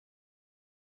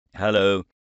Hello.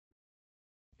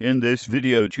 In this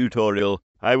video tutorial,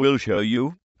 I will show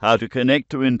you how to connect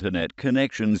to internet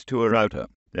connections to a router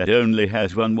that only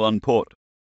has one WAN port.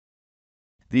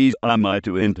 These are my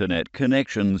two internet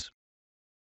connections.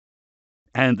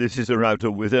 And this is a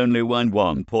router with only one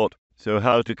WAN port, so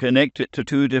how to connect it to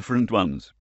two different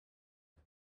ones?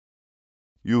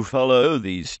 You follow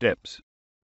these steps.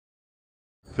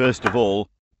 First of all,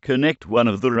 connect one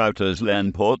of the router's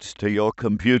LAN ports to your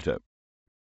computer.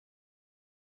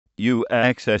 You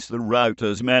access the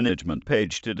router's management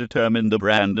page to determine the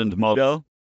brand and model.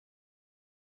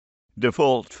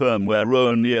 Default firmware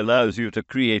only allows you to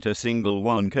create a single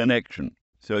WAN connection,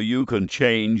 so you can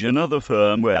change another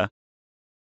firmware.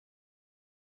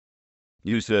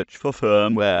 You search for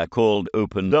firmware called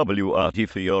OpenWRT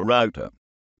for your router.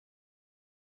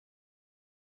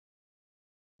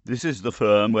 This is the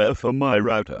firmware for my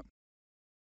router.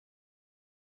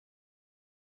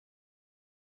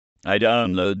 I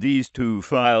download these two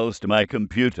files to my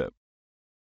computer.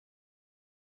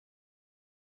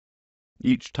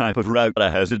 Each type of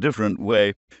router has a different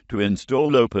way to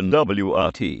install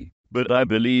OpenWRT, but I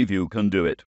believe you can do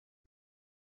it.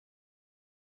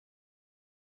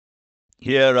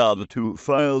 Here are the two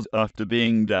files after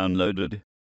being downloaded.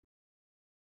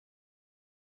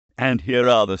 And here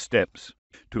are the steps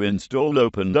to install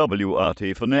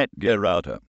OpenWRT for Netgear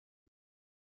router.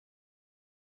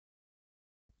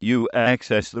 You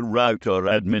access the router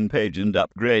admin page and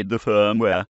upgrade the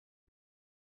firmware.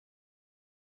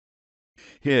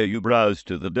 Here you browse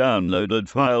to the downloaded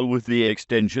file with the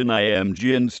extension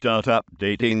img and start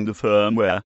updating the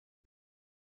firmware.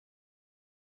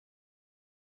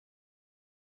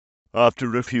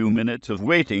 After a few minutes of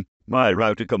waiting, my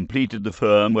router completed the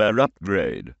firmware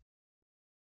upgrade.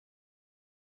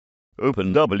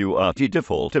 OpenWRT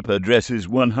default IP address is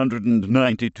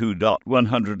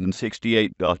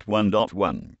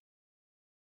 192.168.1.1.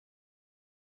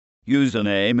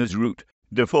 Username is root.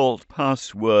 Default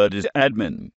password is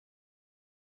admin.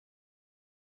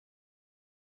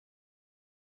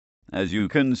 As you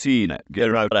can see,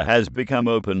 Netgear router has become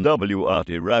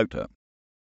OpenWRT router.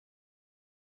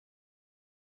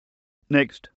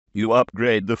 Next, you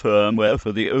upgrade the firmware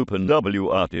for the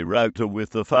OpenWRT router with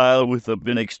the file with the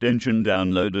bin extension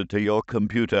downloaded to your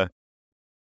computer.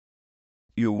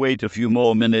 You wait a few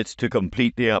more minutes to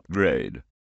complete the upgrade.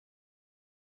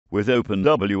 With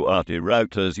OpenWRT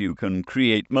routers, you can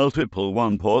create multiple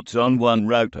WAN ports on one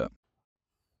router.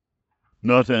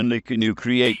 Not only can you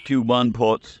create two WAN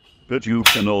ports, but you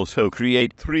can also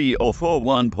create 3 or 4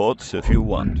 WAN ports if you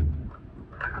want.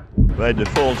 By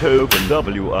default,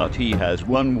 OpenWRT has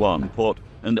one WAN port,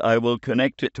 and I will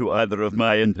connect it to either of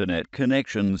my internet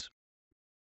connections.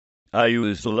 I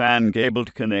use the LAN cable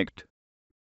to connect.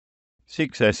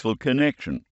 Successful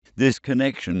connection. This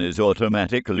connection is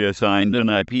automatically assigned an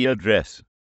IP address.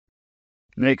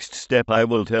 Next step, I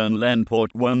will turn LAN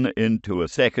port 1 into a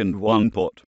second WAN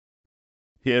port.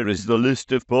 Here is the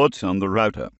list of ports on the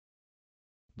router.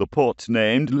 The ports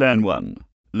named LAN 1,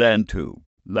 LAN 2,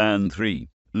 LAN 3,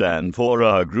 LAN 4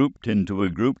 are grouped into a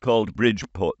group called bridge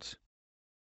ports.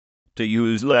 To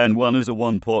use LAN 1 as a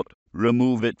WAN port,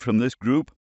 remove it from this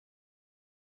group.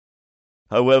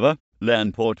 However,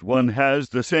 LAN port 1 has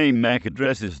the same MAC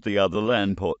address as the other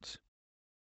LAN ports.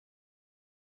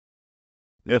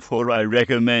 Therefore, I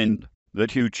recommend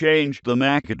that you change the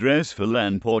MAC address for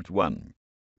LAN port 1.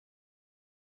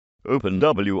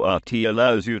 OpenWRT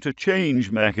allows you to change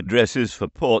MAC addresses for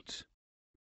ports.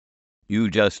 You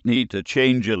just need to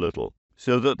change a little,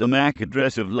 so that the MAC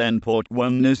address of LAN port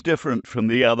 1 is different from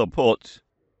the other ports.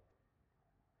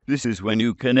 This is when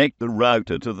you connect the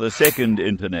router to the second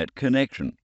internet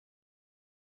connection.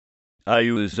 I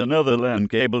use another LAN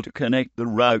cable to connect the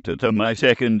router to my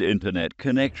second internet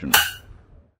connection.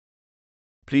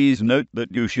 Please note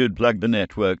that you should plug the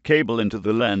network cable into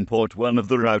the LAN port 1 of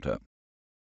the router.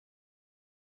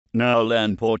 Now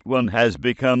LAN port 1 has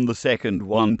become the second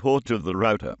WAN port of the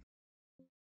router.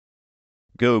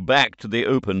 Go back to the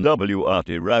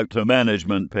OpenWRT router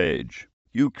management page.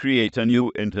 You create a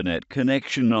new internet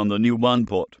connection on the new WAN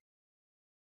port.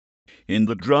 In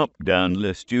the drop-down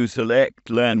list, you select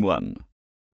LAN 1.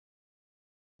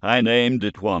 I named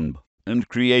it WAN and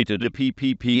created a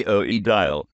PPPoE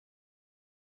dial.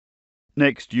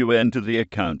 Next, you enter the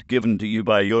account given to you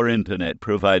by your internet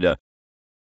provider.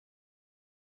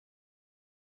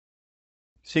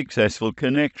 Successful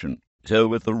connection. So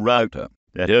with the router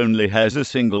that only has a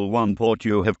single WAN port,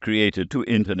 you have created two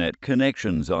internet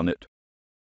connections on it.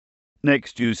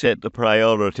 Next, you set the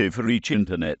priority for each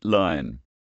internet line.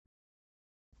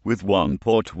 With WAN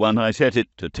port 1, I set it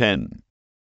to 10.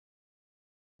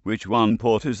 which one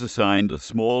port is assigned a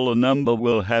smaller number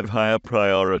will have higher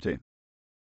priority.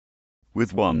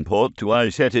 With one port 2 I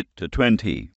set it to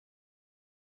 20.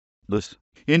 Thus,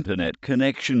 Internet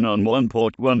connection on one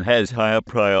port 1 has higher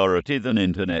priority than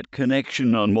Internet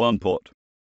connection on one port.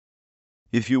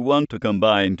 If you want to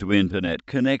combine 2 Internet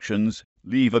connections,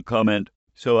 leave a comment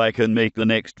so I can make the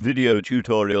next video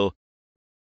tutorial.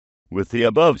 With the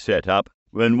above setup,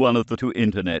 when one of the 2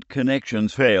 Internet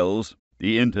connections fails,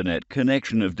 the Internet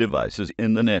connection of devices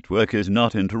in the network is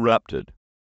not interrupted.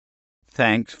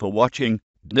 Thanks for watching.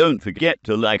 Don't forget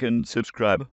to like and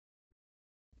subscribe.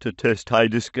 To test, I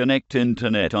disconnect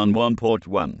Internet on one port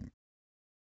 1.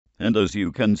 And as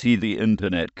you can see, the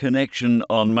Internet connection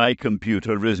on my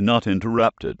computer is not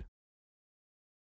interrupted.